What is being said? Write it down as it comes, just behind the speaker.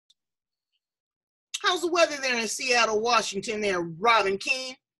How's the weather there in Seattle, Washington there, Robin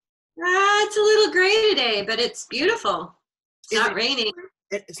Keehn? It's a little gray today, but it's beautiful. It's Is not it? raining.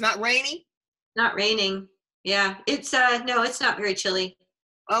 It's not rainy? Not raining. Yeah, it's no, it's not very chilly.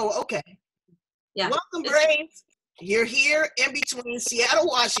 Oh, okay. Yeah. Welcome, It's Brains. You're here in between Seattle,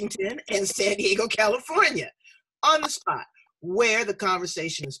 Washington, and San Diego, California, on the spot, where the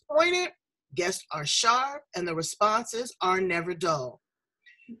conversation is pointed, guests are sharp, and the responses are never dull.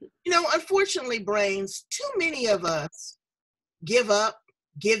 Unfortunately, Brains, too many of us give up,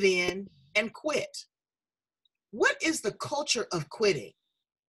 give in, and quit. What is the culture of quitting?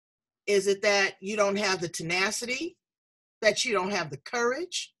 Is it that you don't have the tenacity, that you don't have the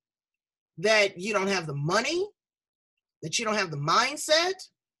courage, that you don't have the money, that you don't have the mindset,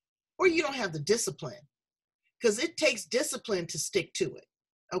 or you don't have the discipline? Because it takes discipline to stick to it,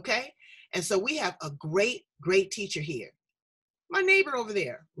 okay? And so we have a great, great teacher here. My neighbor over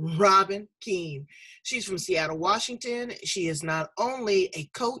there, Robin Keehn. She's from Seattle, Washington. She is not only a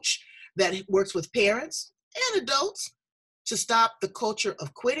coach that works with parents and adults to stop the culture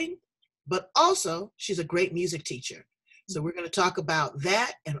of quitting, but also she's a great music teacher. So we're going to talk about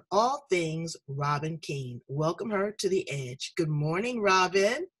that and all things Robin Keehn. Welcome her to the Edge. Good morning,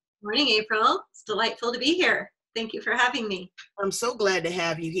 Robin. Morning, April. It's delightful to be here. Thank you for having me. I'm so glad to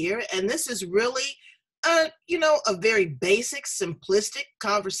have you here. And this is really, a very basic, simplistic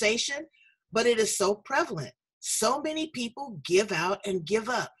conversation, but it is so prevalent. So many people give out and give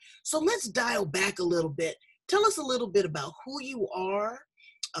up. So let's dial back a little bit. Tell us a little bit about who you are,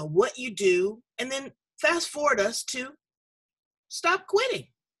 what you do, and then fast forward us to stop quitting.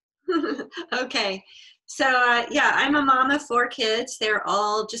 Okay. So, I'm a mom of 4 kids. They're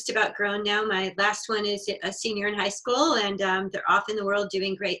all just about grown now. My last one is a senior in high school, and they're off in the world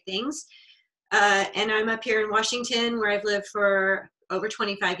doing great things. And I'm up here in Washington, where I've lived for over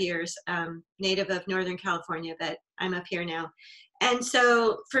 25 years, native of Northern California, but I'm up here now. And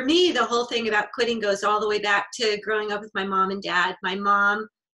so for me, the whole thing about quitting goes all the way back to growing up with my mom and dad. My mom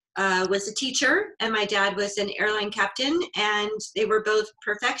was a teacher, and my dad was an airline captain, and they were both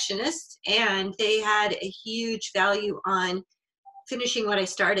perfectionists, and they had a huge value on finishing what I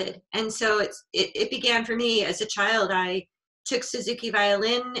started. And so it began for me as a child. I took Suzuki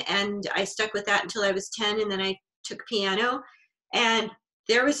violin, and I stuck with that until I was 10, and then I took piano, and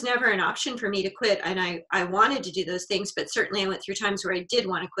there was never an option for me to quit. And I wanted to do those things, but certainly I went through times where I did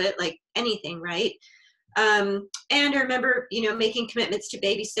want to quit, like anything, right? And I remember, making commitments to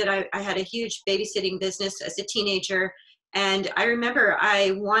babysit. I had a huge babysitting business as a teenager. And I remember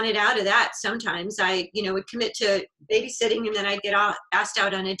I wanted out of that sometimes. I, would commit to babysitting, and then I'd get asked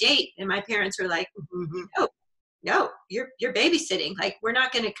out on a date. And my parents were like, no, you're babysitting. Like, we're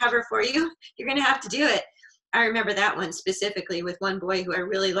not going to cover for you. You're going to have to do it. I remember that one specifically with one boy who I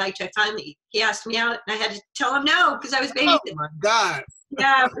really liked. He asked me out, and I had to tell him no because I was babysitting. Oh my God.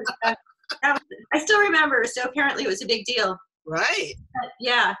 Yeah. I still remember. So apparently it was a big deal. Right.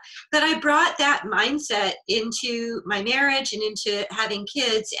 But I brought that mindset into my marriage and into having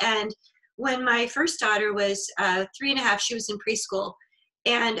kids. And when my first daughter was 3.5, she was in preschool.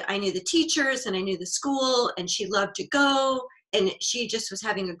 And I knew the teachers, and I knew the school, and she loved to go, and she just was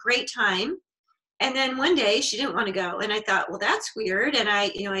having a great time. And then one day she didn't want to go. And I thought, well, that's weird. And I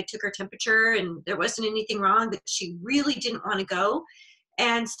took her temperature, and there wasn't anything wrong, but she really didn't want to go.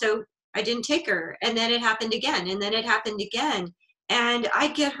 And so I didn't take her. And then it happened again. And then it happened again. And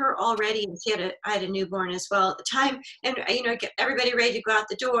I'd get her all ready. And I had a newborn as well at the time. And, get everybody ready to go out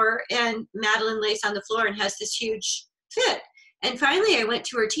the door. And Madeline lays on the floor and has this huge fit. And finally I went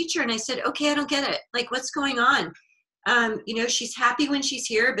to her teacher and I said, okay, I don't get it. Like, what's going on? She's happy when she's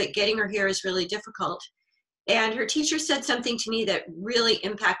here, but getting her here is really difficult. And her teacher said something to me that really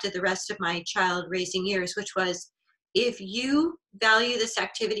impacted the rest of my child raising years, which was, if you value this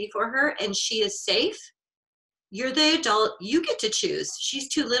activity for her and she is safe, you're the adult, you get to choose. She's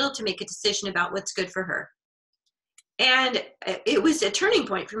too little to make a decision about what's good for her. And it was a turning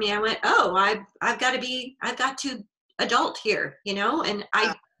point for me. I went, oh, I've got to adult here, and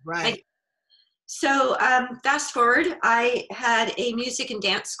right. So fast forward, I had a music and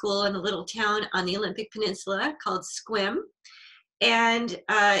dance school in a little town on the Olympic Peninsula called Squim. And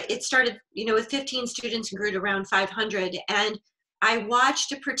it started, with 15 students and grew to around 500. And I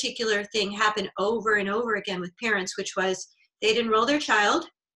watched a particular thing happen over and over again with parents, which was they'd enroll their child,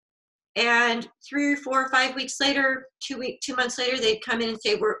 and 3 or 4 or 5 weeks later, 2 months later, they'd come in and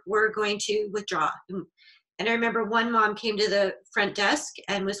say, we're going to withdraw. And I remember one mom came to the front desk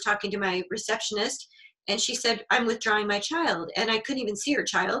and was talking to my receptionist, and she said, I'm withdrawing my child. And I couldn't even see her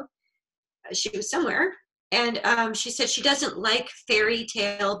child. She was somewhere. And she said she doesn't like fairy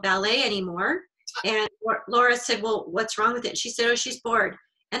tale ballet anymore. And Laura said, well, what's wrong with it? She said, oh, she's bored.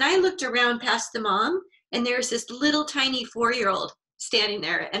 And I looked around past the mom, and there's this little tiny 4-year-old standing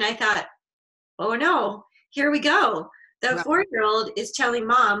there. And I thought, oh no, here we go. The Right. 4-year-old is telling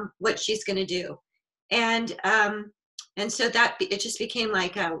mom what she's going to do. And so that it just became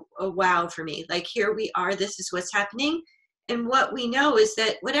like a wow for me. Like, here we are, this is what's happening. And what we know is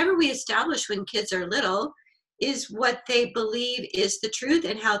that whatever we establish when kids are little is what they believe is the truth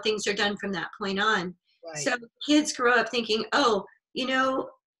and how things are done from that point on. Right. So kids grow up thinking, oh,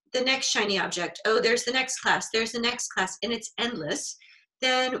 the next shiny object, oh, there's the next class, and it's endless.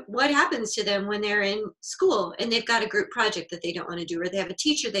 Then what happens to them when they're in school and they've got a group project that they don't want to do, or they have a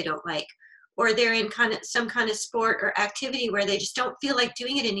teacher they don't like, or they're in some kind of sport or activity where they just don't feel like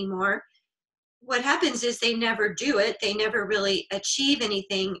doing it anymore? What happens is they never do it. They never really achieve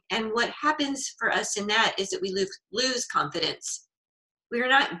anything. And what happens for us in that is that we lose confidence. We're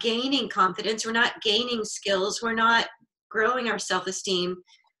not gaining confidence. We're not gaining skills. We're not growing our self-esteem.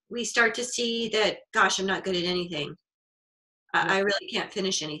 We start to see that, gosh, I'm not good at anything. I really can't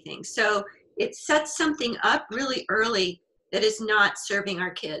finish anything. So it sets something up really early that is not serving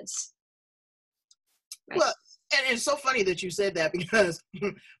our kids. Right? Well, and it's so funny that you said that, because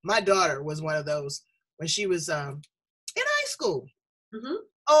my daughter was one of those when she was in high school. Mm-hmm.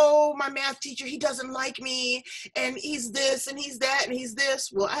 Oh, my math teacher, he doesn't like me, and he's this, and he's that, and he's this.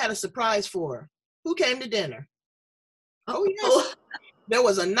 Well, I had a surprise for her. Who came to dinner? Oh, yes. There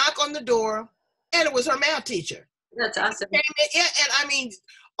was a knock on the door, and it was her math teacher. That's awesome. And I mean,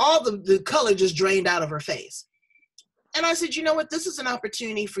 all the color just drained out of her face. And I said, you know what? This is an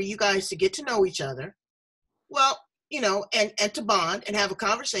opportunity for you guys to get to know each other. Well, and to bond and have a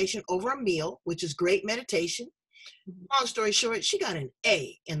conversation over a meal, which is great meditation. Long story short, she got an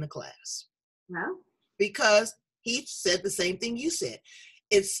A in the class. Wow. Because he said the same thing you said.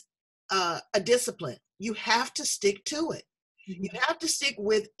 It's a discipline. You have to stick to it. You have to stick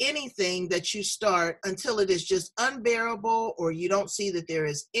with anything that you start until it is just unbearable, or you don't see that there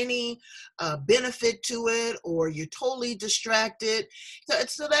is any benefit to it, or you're totally distracted.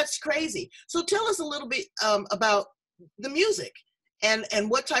 So that's crazy. So tell us a little bit about the music and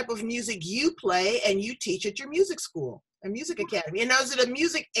what type of music you play and you teach at your music school, a music academy. And is it a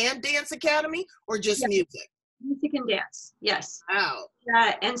music and dance academy, or just music? Music and dance, yes. Wow.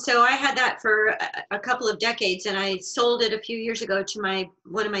 And so I had that for a couple of decades, and I sold it a few years ago to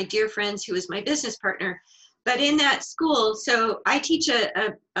one of my dear friends who was my business partner. But in that school, so I teach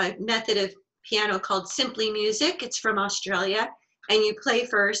a method of piano called Simply Music. It's from Australia, and you play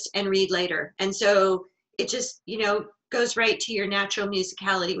first and read later. And so it just, goes right to your natural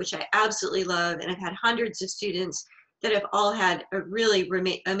musicality, which I absolutely love. And I've had hundreds of students that have all had a really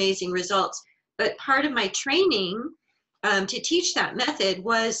amazing results. But part of my training to teach that method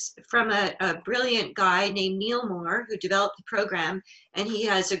was from a brilliant guy named Neil Moore, who developed the program, and he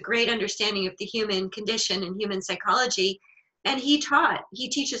has a great understanding of the human condition and human psychology. And he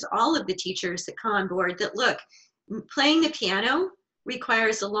teaches all of the teachers that come on board that, look, playing the piano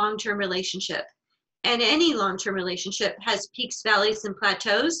requires a long-term relationship. And any long-term relationship has peaks, valleys, and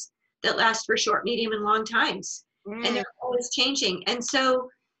plateaus that last for short, medium, and long times. And they're always changing. And so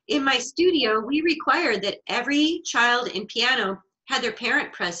in my studio, we required that every child in piano had their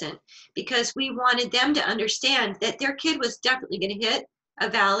parent present, because we wanted them to understand that their kid was definitely going to hit a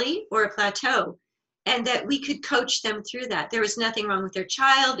valley or a plateau, and that we could coach them through that. There was nothing wrong with their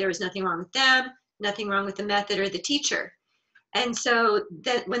child. There was nothing wrong with them, nothing wrong with the method or the teacher. And so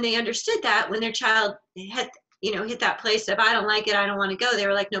that when they understood that, when their child had, hit that place of, I don't like it, I don't want to go, they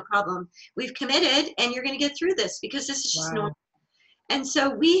were like, no problem. We've committed, and you're going to get through this, because this is just normal. And so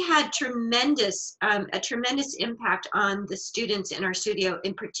we had a tremendous impact on the students in our studio,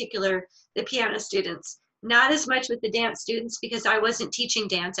 in particular, the piano students. Not as much with the dance students, because I wasn't teaching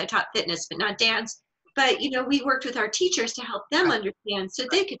dance. I taught fitness, but not dance. But, we worked with our teachers to help them understand so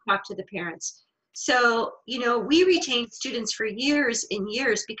they could talk to the parents. So, we retained students for years and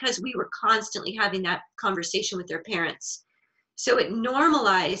years because we were constantly having that conversation with their parents. So it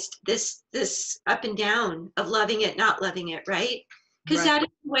normalized this up and down of loving it, not loving it, right? Because that is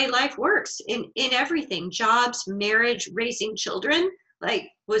the way life works in everything: jobs, marriage, raising children. Like,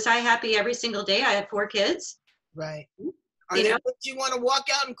 was I happy every single day? I had 4 kids. Right. Are there days you want to walk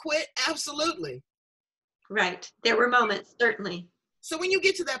out and quit? Absolutely. Right. There were moments, certainly. So when you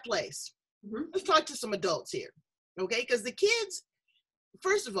get to that place, let's talk to some adults here, okay? Because the kids,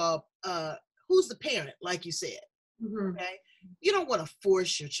 first of all, who's the parent, like you said, okay? You don't want to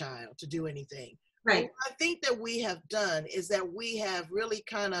force your child to do anything. Right. What I think that we have done is that we have really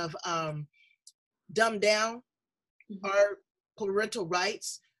kind of dumbed down our parental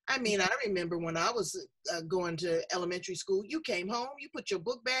rights. I mean, I remember when I was going to elementary school, you came home, you put your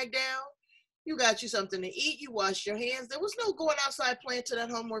book bag down, you got you something to eat, you washed your hands. There was no going outside playing till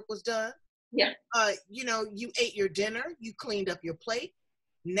that homework was done. Yeah. You know, you ate your dinner, you cleaned up your plate.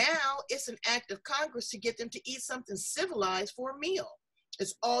 Now it's an act of Congress to get them to eat something civilized for a meal.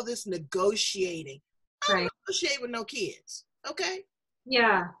 It's all this negotiating. I don't Right. negotiate with no kids. Okay.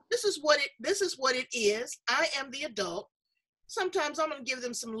 Yeah. This is what it is. I am the adult. Sometimes I'm going to give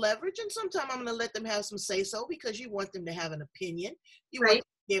them some leverage, and sometimes I'm going to let them have some say so, because you want them to have an opinion. You want Right. them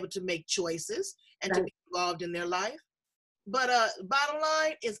to be able to make choices and to Right. be involved in their life. But bottom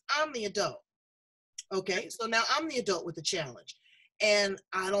line is, I'm the adult. Okay, so now I'm the adult with the challenge, and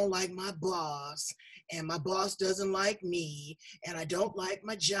I don't like my boss, and my boss doesn't like me, and I don't like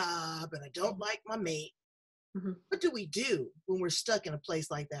my job, and I don't like my mate. Mm-hmm. What do we do when we're stuck in a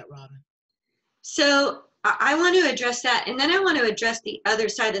place like that, Robin? So I want to address that, and then I want to address the other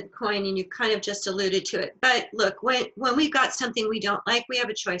side of the coin, and you kind of just alluded to it. But look, when we've got something we don't like, we have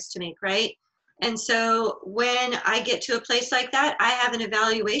a choice to make, right? And so when I get to a place like that, I have an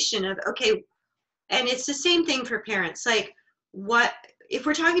evaluation of, okay, and it's the same thing for parents. Like, what if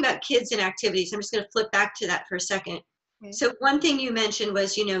we're talking about kids and activities? I'm just going to flip back to that for a second. Okay. So one thing you mentioned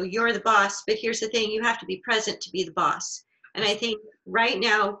was, you're the boss, but here's the thing, you have to be present to be the boss. And I think right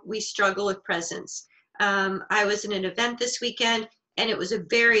now we struggle with presence. I was in an event this weekend, and it was a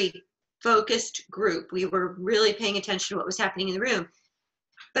very focused group. We were really paying attention to what was happening in the room.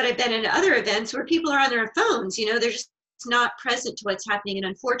 But I've been in other events where people are on their phones, they're just not present to what's happening. And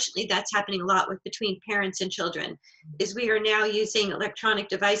unfortunately, that's happening a lot between parents and children, is we are now using electronic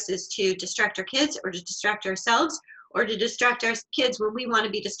devices to distract our kids, or to distract ourselves, or to distract our kids when we want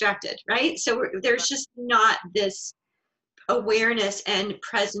to be distracted, right? So there's just not this awareness and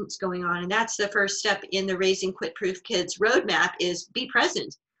presence going on. And that's the first step in the Raising Quit Proof Kids roadmap, is be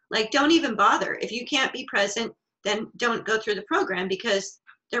present. Like, don't even bother. If you can't be present, then don't go through the program, because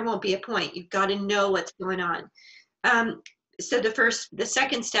there won't be a point. You've got to know what's going on. So the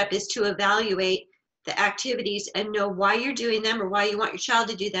second step is to evaluate the activities and know why you're doing them, or why you want your child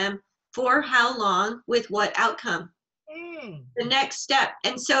to do them, for how long, with what outcome. The next step.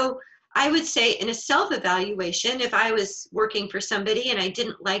 And so I would say, in a self-evaluation, if I was working for somebody and I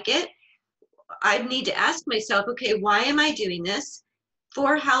didn't like it, I'd need to ask myself, okay, why am I doing this?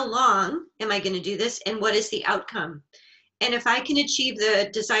 For how long am I going to do this? And what is the outcome? And if I can achieve the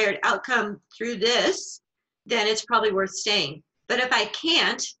desired outcome through this, then it's probably worth staying. But if I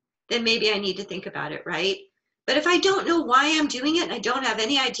can't, then maybe I need to think about it, right? But if I don't know why I'm doing it, and I don't have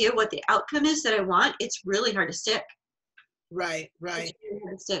any idea what the outcome is that I want, it's really hard to stick. Right. It's really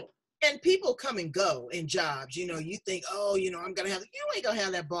hard to stick. And people come and go in jobs. You think, oh, I'm going to have, you ain't going to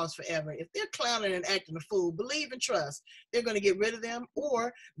have that boss forever. If they're clowning and acting a fool, believe and trust, they're going to get rid of them,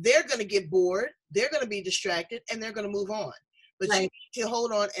 or they're going to get bored, they're going to be distracted, and they're going to move on. But Right. You need to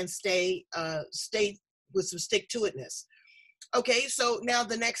hold on and stay with some stick-to-itness. Okay, so now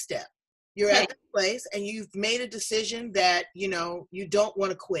the next step. You're Okay. at this place, and you've made a decision that, you don't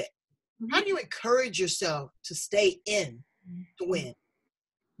want to quit. Mm-hmm. How do you encourage yourself to stay in to win?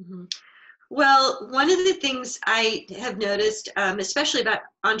 Mm-hmm. Well, one of the things I have noticed, especially about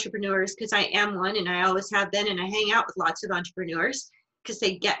entrepreneurs, because I am one and I always have been, and I hang out with lots of entrepreneurs because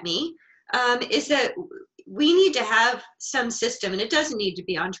they get me, is that we need to have some system, and it doesn't need to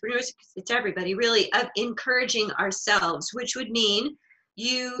be entrepreneurs, it's everybody really, of encouraging ourselves, which would mean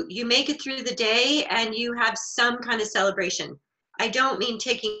you make it through the day and you have some kind of celebration. I don't mean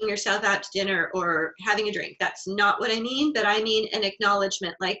taking yourself out to dinner or having a drink. That's not what I mean, but I mean an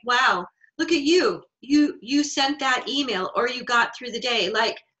acknowledgement, like, wow, look at you. You sent that email, or you got through the day.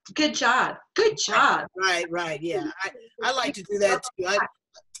 Like, good job. Good job. Right. Yeah. I like to do that too.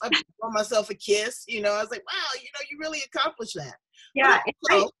 I pour myself a kiss. I was like, wow, you really accomplished that. Yeah.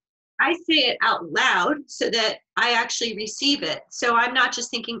 So, I say it out loud so that I actually receive it. So I'm not just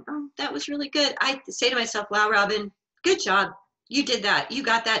thinking, oh, that was really good. I say to myself, wow, Robin, good job. You did that. You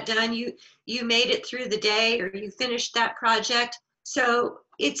got that done. You made it through the day, or you finished that project. So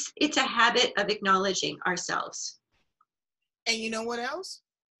it's a habit of acknowledging ourselves. and you know what else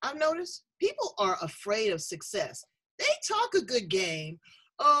I've noticed? People are afraid of success. They talk a good game.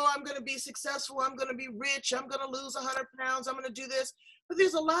 Oh, I'm going to be successful. I'm going to be rich. I'm going to lose 100 pounds. I'm going to do this. But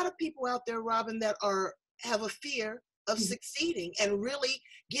there's a lot of people out there, Robin, that have a fear of succeeding and really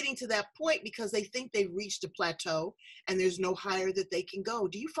getting to that point, because they think they've reached a plateau and there's no higher that they can go.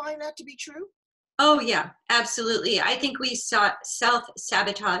 Do you find that to be true? Oh, yeah, absolutely. I think we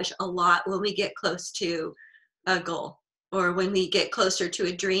self-sabotage a lot when we get close to a goal, or when we get closer to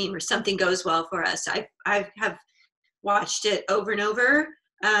a dream, or something goes well for us. I have watched it over and over.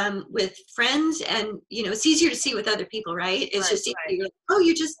 with friends, and it's easier to see with other people, right? It's Right, just easier. right, Like, oh,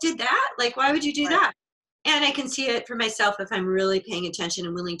 you just did that? Like, why would you do right. that? And I can see it for myself if I'm really paying attention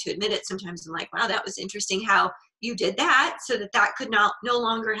and willing to admit it. Sometimes I'm like, wow, that was interesting how you did that, so that could no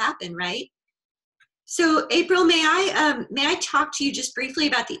longer happen, right? So April, may I talk to you just briefly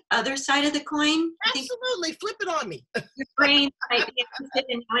about the other side of the coin? I think Absolutely. Flip it on me. your brain might be interested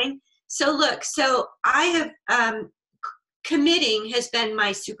in knowing. So look, so I have committing has been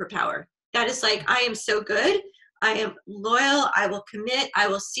my superpower. That is like, I am so good. I am loyal. I will commit. I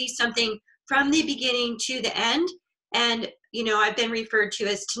will see something from the beginning to the end. And, I've been referred to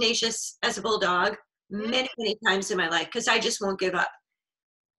as tenacious as a bulldog many, many times in my life because I just won't give up.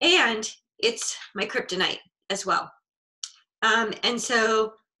 And it's my kryptonite as well. And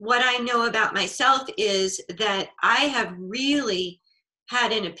so what I know about myself is that I have really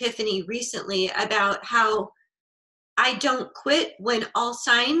had an epiphany recently about how I don't quit when all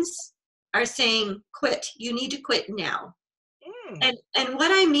signs are saying quit. You need to quit now. And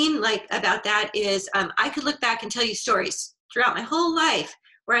what I mean like about that is I could look back and tell you stories throughout my whole life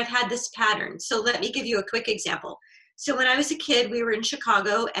where I've had this pattern. So let me give you a quick example. So when I was a kid, we were in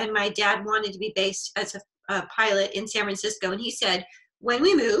Chicago, and my dad wanted to be based as a pilot in San Francisco. And he said, when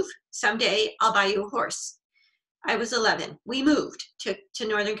we move, someday I'll buy you a horse. I was 11. We moved to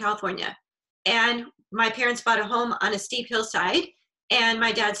Northern California. And my parents bought a home on a steep hillside. And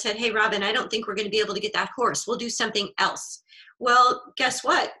my dad said, hey, Robin, I don't think we're going to be able to get that horse. We'll do something else. Well, guess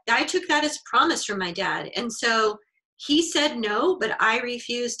what? I took that as promise from my dad. And so he said no, but I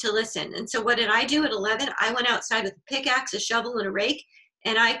refused to listen. And so what did I do at 11? I went outside with a pickaxe, a shovel, and a rake,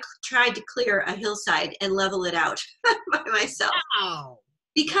 and I tried to clear a hillside and level it out by myself. Wow.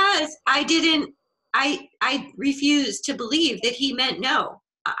 Because I refused to believe that he meant no.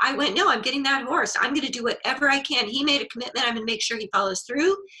 I went, no, I'm getting that horse. I'm going to do whatever I can. He made a commitment. I'm going to make sure he follows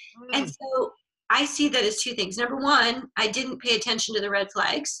through. And so I see that as two things. Number one, I didn't pay attention to the red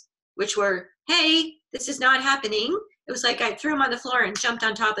flags, which were, hey, this is not happening. It was like I threw them on the floor and jumped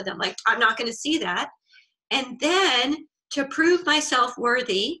on top of them. Like, I'm not going to see that. And then to prove myself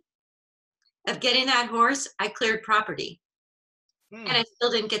worthy of getting that horse, I cleared property. And I still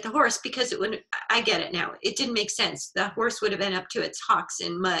didn't get the horse because I get it now. It didn't make sense. The horse would have been up to its hocks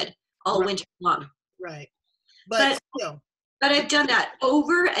in mud all winter long. Right. But I've done that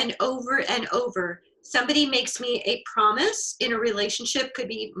over and over and over. Somebody makes me a promise in a relationship, could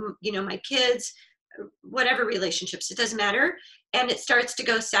be, my kids, whatever relationships, it doesn't matter. And it starts to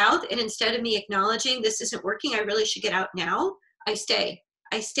go south. And instead of me acknowledging this isn't working, I really should get out now, I stay.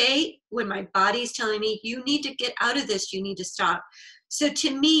 I stay when my body's telling me, you need to get out of this, you need to stop. So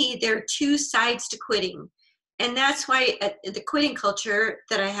to me, there are two sides to quitting. And that's why the quitting culture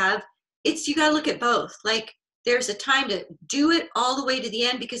that I have, you got to look at both. Like, there's a time to do it all the way to the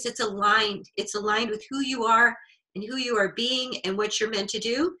end because it's aligned. It's aligned with who you are and who you are being and what you're meant to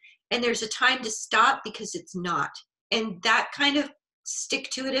do. And there's a time to stop because it's not. And that kind of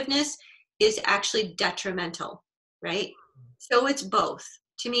stick-to-itiveness is actually detrimental, right? So it's both.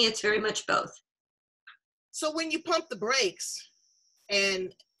 To me, it's very much both. So when you pump the brakes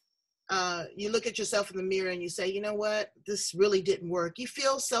and you look at yourself in the mirror and you say, you know what, this really didn't work, you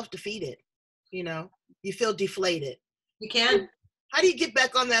feel self-defeated, you feel deflated. You can. How do you get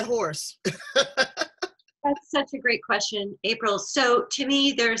back on that horse? That's such a great question, April. So to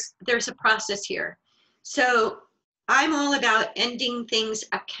me, there's a process here. So I'm all about ending things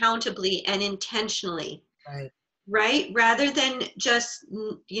accountably and intentionally. Right? Rather than just,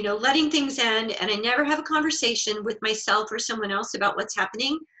 letting things end, and I never have a conversation with myself or someone else about what's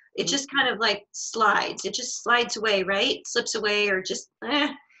happening. It just kind of like slides. It just slides away, right? Slips away, or just,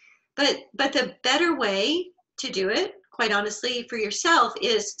 But the better way to do it, quite honestly, for yourself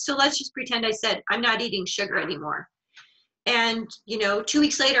is, so let's just pretend I said, I'm not eating sugar anymore. And, 2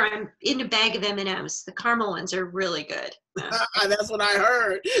 weeks later, I'm in a bag of M&Ms. The caramel ones are really good. That's what I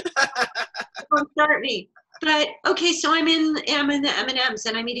heard. Don't start me. But okay, so I'm in the M&Ms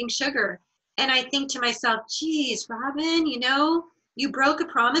and I'm eating sugar. And I think to myself, geez, Robin, you broke a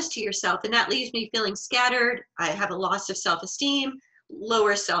promise to yourself, and that leaves me feeling scattered. I have a loss of self-esteem,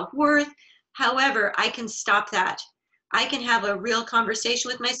 lower self-worth. However, I can stop that. I can have a real conversation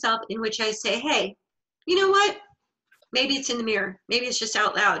with myself in which I say, hey, you know what? Maybe it's in the mirror. Maybe it's just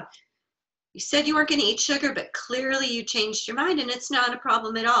out loud. You said you weren't going to eat sugar, but clearly you changed your mind, and it's not a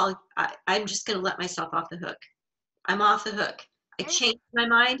problem at all. I'm just going to let myself off the hook. I'm off the hook. I changed my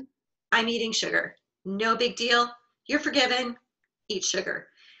mind. I'm eating sugar. No big deal. You're forgiven. Eat sugar.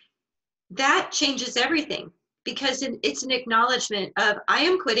 That changes everything. because it's an acknowledgement of I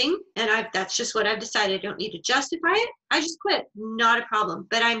am quitting, and that's just what I've decided. I don't need to justify it. I just quit, not a problem.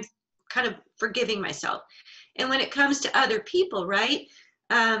 But I'm kind of forgiving myself. And when it comes to other people, right?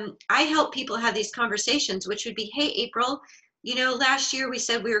 I help people have these conversations, which would be, hey, April, last year we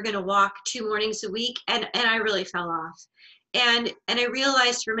said we were going to walk 2 mornings a week, and I really fell off. And I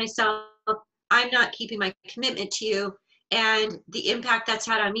realized for myself, I'm not keeping my commitment to you. And the impact that's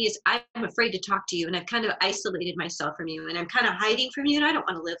had on me is I'm afraid to talk to you, and I've kind of isolated myself from you, and I'm kind of hiding from you, and I don't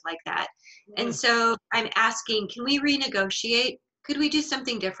want to live like that. And so I'm asking, can we renegotiate? Could we do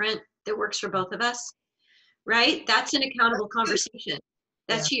something different that works for both of us? Right? That's an accountable conversation.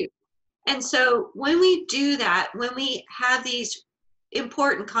 That's huge. And so when we do that, when we have these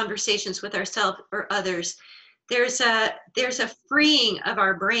important conversations with ourselves or others, there's a freeing of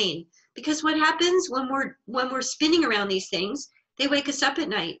our brain. Because what happens when we're spinning around these things, they wake us up at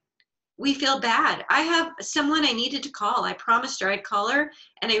night. We feel bad. I have someone I needed to call. I promised her I'd call her.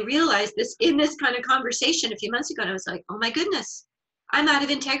 And I realized this in this kind of conversation a few months ago. And I was like, oh my goodness, I'm out of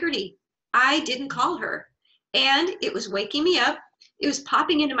integrity. I didn't call her. And it was waking me up. It was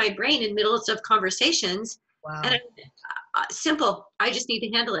popping into my brain in middle of conversations. Wow. And simple. I just need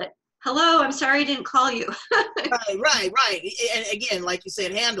to handle it. Hello, I'm sorry I didn't call you. Right. And again, like you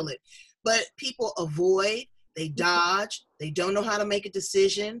said, handle it. But people avoid, they dodge, they don't know how to make a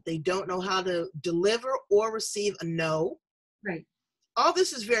decision, they don't know how to deliver or receive a no. Right. All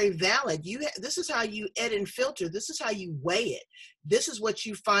this is very valid. This is how you edit and filter. This is how you weigh it. This is what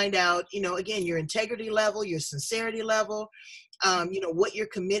you find out, again, your integrity level, your sincerity level, what you're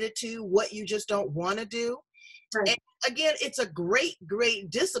committed to, what you just don't want to do. Right. And again, it's a great, great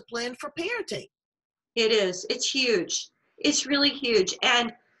discipline for parenting. It is. It's huge. It's really huge.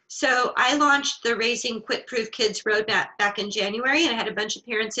 And so I launched the Raising Quit-Proof Kids Roadmap back in January, and I had a bunch of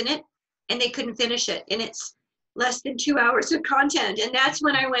parents in it, and they couldn't finish it. And it's less than 2 hours of content. And that's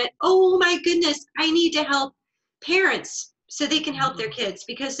when I went, oh my goodness, I need to help parents so they can help their kids.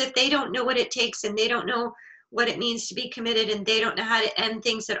 Because if they don't know what it takes, and they don't know what it means to be committed, and they don't know how to end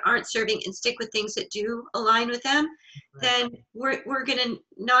things that aren't serving and stick with things that do align with them, then we're going to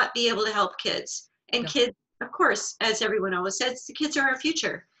not be able to help kids. And kids, of course, as everyone always says, the kids are our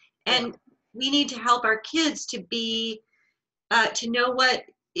future. And we need to help our kids to be, to know what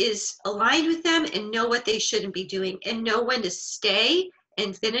is aligned with them, and know what they shouldn't be doing, and know when to stay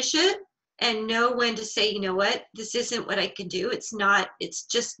and finish it, and know when to say, you know what, this isn't what I can do. It's not, it's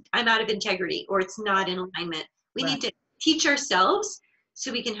just, I'm out of integrity, or it's not in alignment. We need to teach ourselves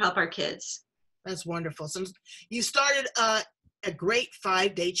so we can help our kids. That's wonderful. So you started a great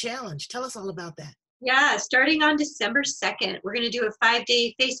 5-day challenge. Tell us all about that. Yeah, starting on December 2nd, we're going to do a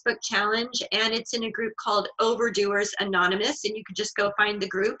 5-day Facebook challenge, and it's in a group called Overdoers Anonymous, and you can just go find the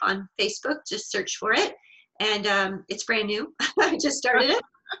group on Facebook, just search for it, and it's brand new. I just started it.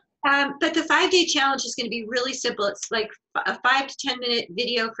 But the 5-day challenge is going to be really simple. It's like a 5 to 10 minute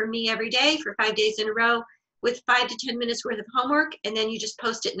video from me every day for 5 days in a row, with 5 to 10 minutes worth of homework, and then you just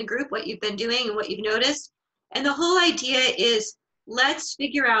post it in the group, what you've been doing and what you've noticed. And the whole idea is, let's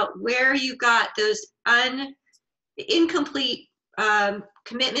figure out where you got those incomplete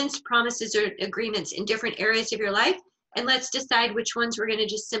commitments, promises, or agreements in different areas of your life, and let's decide which ones we're going to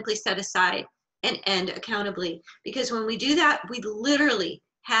just simply set aside and end accountably. Because when we do that, we literally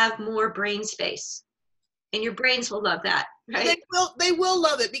have more brain space, and your brains will love that, right? They will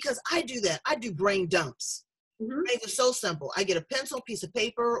love it, because I do that. I do brain dumps. Mm-hmm. It's so simple. I get a pencil, piece of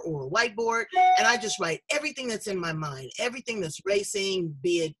paper, or a whiteboard, and I just write everything that's in my mind, everything that's racing,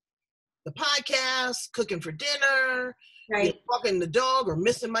 be it the podcast, cooking for dinner, walking the dog, or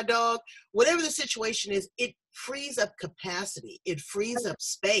missing my dog, whatever the situation is. It frees up capacity. It frees up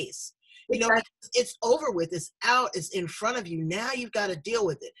space. It's over with. It's out. It's in front of you. Now you've got to deal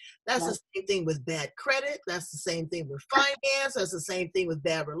with it. That's the same thing with bad credit. That's the same thing with finance. That's the same thing with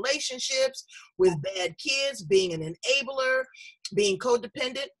bad relationships, with bad kids, being an enabler, being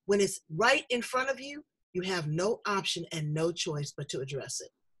codependent. When it's right in front of you, you have no option and no choice but to address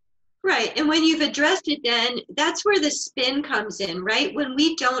it. Right. And when you've addressed it, then that's where the spin comes in, right? When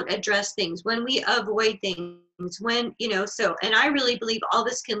we don't address things, when we avoid things, when, and I really believe all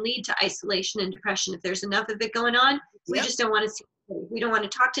this can lead to isolation and depression. If there's enough of it going on, we just don't want to see anybody. We don't want to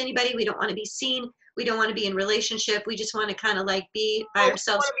talk to anybody. We don't want to be seen. We don't want to be in relationship. We just want to kind of like be by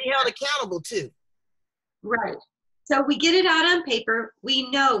ourselves. We want to be held accountable too. Right. So we get it out on paper.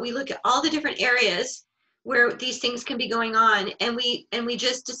 We know, we look at all the different areas where these things can be going on, and we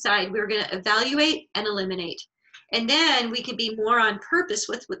just decide we're going to evaluate and eliminate. And then we can be more on purpose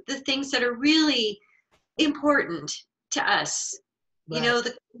with the things that are really important to us.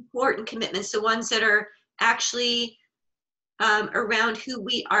 The important commitments, the ones that are actually around who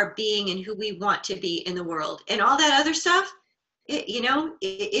we are being and who we want to be in the world. And all that other stuff,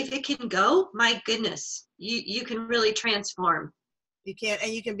 if it can go, my goodness, you can really transform. You can,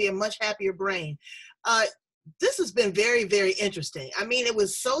 and you can be a much happier brain. This has been very, very interesting. I mean, it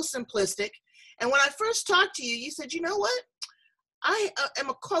was so simplistic. And when I first talked to you, you said, you know what? I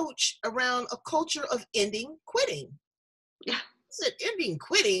am a coach around a culture of ending quitting. Yeah. I said, ending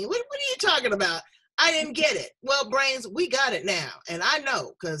quitting? What are you talking about? I didn't get it. Well, brains, we got it now. And I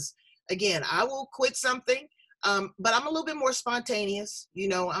know, because again, I will quit something, but I'm a little bit more spontaneous.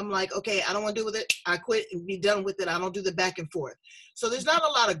 I'm like, okay, I don't want to do with it. I quit and be done with it. I don't do the back and forth. So there's not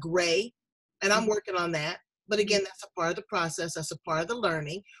a lot of gray, and I'm working on that. But again, that's a part of the process. That's a part of the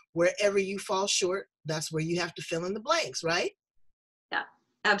learning. Wherever you fall short, that's where you have to fill in the blanks, right? Yeah,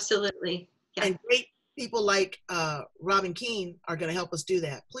 absolutely. Yeah. And great people like Robin Keehn are going to help us do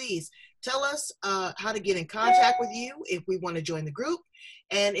that. Please tell us how to get in contact with you if we want to join the group,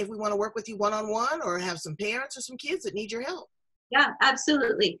 and if we want to work with you one-on-one or have some parents or some kids that need your help. Yeah,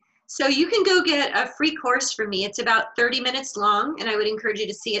 absolutely. So you can go get a free course from me. It's about 30 minutes long, and I would encourage you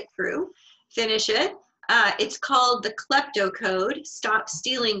to see it through, finish it. It's called the Klepto Code, Stop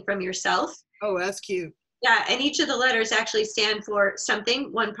Stealing from Yourself. Oh, that's cute. Yeah, and each of the letters actually stand for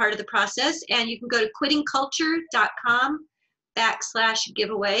something, one part of the process. And you can go to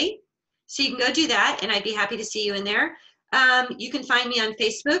quittingculture.com/giveaway. So you can go do that, and I'd be happy to see you in there. You can find me on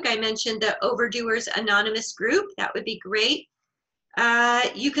Facebook. I mentioned the Overdoers Anonymous group. That would be great.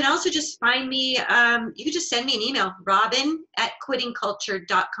 You can also just find me, you can just send me an email,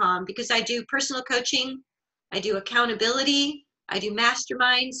 robin@quittingculture.com, because I do personal coaching, I do accountability, I do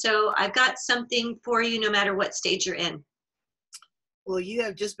mastermind. So I've got something for you no matter what stage you're in. Well, you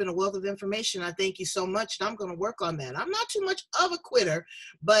have just been a wealth of information. I thank you so much, and I'm going to work on that. I'm not too much of a quitter,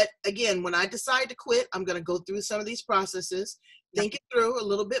 but again, when I decide to quit, I'm going to go through some of these processes, think it through a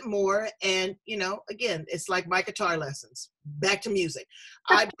little bit more, and, again, it's like my guitar lessons. Back to music.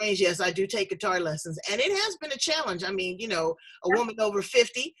 Yes, I do take guitar lessons, and it has been a challenge. I mean, a woman over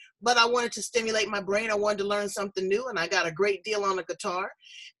 50, but I wanted to stimulate my brain. I wanted to learn something new, and I got a great deal on the guitar.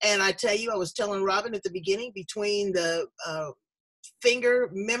 And I tell you, I was telling Robin at the beginning, between the finger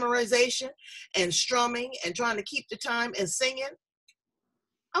memorization and strumming and trying to keep the time and singing,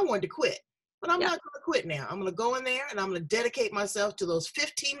 I wanted to quit. But I'm not going to quit now. I'm going to go in there and I'm going to dedicate myself to those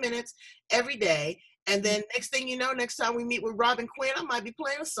 15 minutes every day. And then next thing you know, next time we meet with Robin Quinn, I might be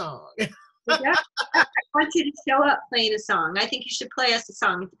playing a song. Yeah. I want you to show up playing a song. I think you should play us a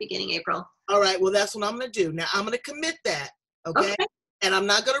song at the beginning, April. All right. Well, that's what I'm going to do. Now, I'm going to commit that. Okay? And I'm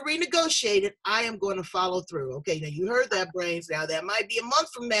not going to renegotiate it. I am going to follow through. Okay. Now, you heard that, brains. Now, that might be a month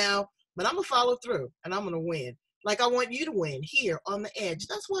from now, but I'm going to follow through and I'm going to win. Like I want you to win here on the edge.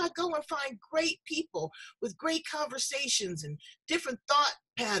 That's why I go and find great people with great conversations and different thought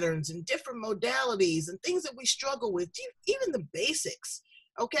patterns and different modalities and things that we struggle with, even the basics,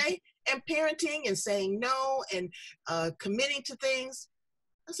 okay? And parenting and saying no and committing to things,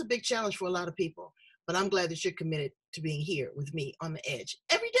 that's a big challenge for a lot of people. But I'm glad that you're committed to being here with me on the edge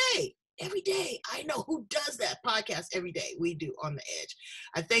every day. Every day. I know who does that podcast every day. We do on the edge.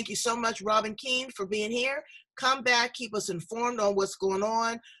 I thank you so much, Robin Keehn, for being here. Come back, keep us informed on what's going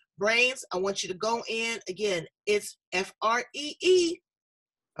on. Brains, I want you to go in. Again, it's FREE.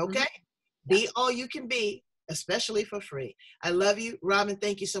 Okay? Be all you can be, especially for free. I love you. Robin,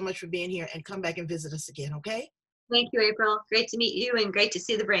 thank you so much for being here, and come back and visit us again, okay? Thank you, April. Great to meet you and great to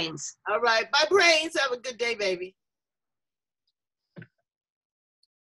see the brains. All right. Bye, brains. Have a good day, baby.